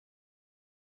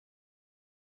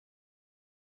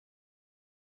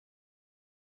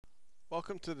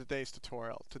Welcome to today's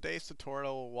tutorial. Today's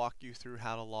tutorial will walk you through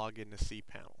how to log into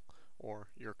CPanel, or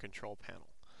your control panel,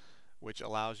 which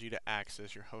allows you to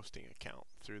access your hosting account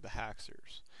through the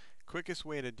Haxers. Quickest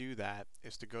way to do that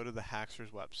is to go to the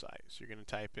Haxers website. So you're going to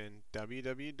type in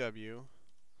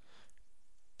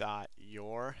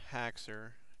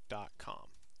www.yourhaxer.com.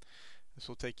 This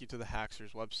will take you to the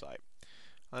Haxers website.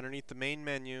 Underneath the main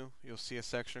menu, you'll see a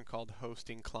section called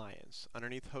Hosting Clients.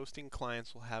 Underneath Hosting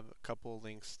Clients, we'll have a couple of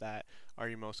links that are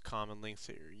your most common links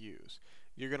that you use.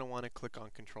 You're going to want to click on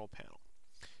Control Panel.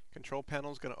 Control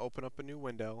Panel is going to open up a new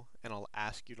window, and I'll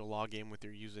ask you to log in with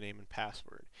your username and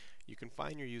password. You can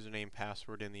find your username and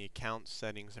password in the account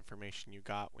settings information you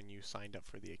got when you signed up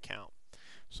for the account.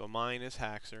 So mine is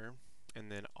Haxer, and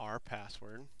then our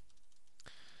password.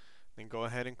 Then go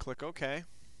ahead and click OK.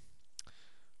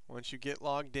 Once you get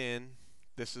logged in,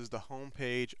 this is the home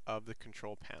page of the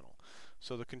control panel.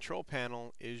 So the control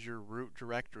panel is your root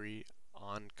directory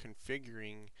on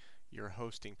configuring your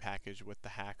hosting package with the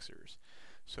Haxers.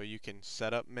 So you can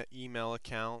set up email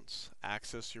accounts,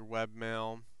 access your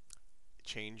webmail,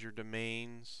 change your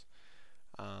domains.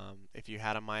 If you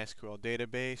had a MySQL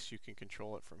database, you can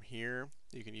control it from here.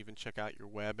 You can even check out your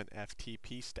web and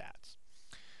FTP stats.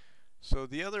 So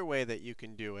the other way that you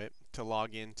can do it to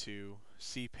log into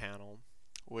CPanel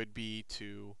would be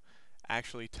to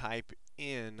actually type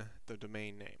in the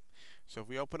domain name. So if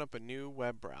we open up a new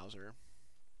web browser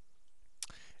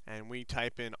and we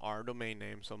type in our domain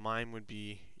name, so mine would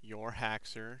be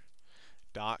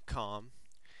yourhaxer.com,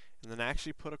 and then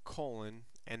actually put a colon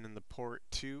and then the port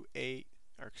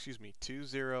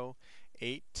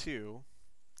 2082,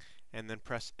 and then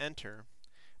press enter.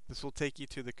 This will take you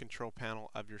to the control panel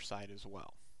of your site as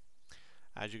well.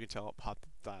 As you can tell, it popped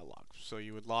up dialog. So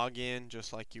you would log in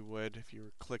just like you would if you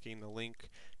were clicking the link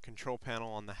control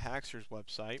panel on the Haxers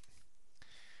website,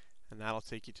 and that'll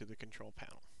take you to the control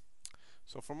panel.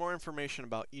 So for more information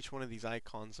about each one of these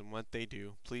icons and what they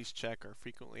do, please check our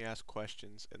frequently asked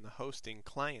questions in the hosting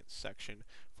clients section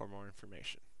for more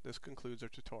information. This concludes our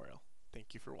tutorial.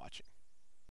 Thank you for watching.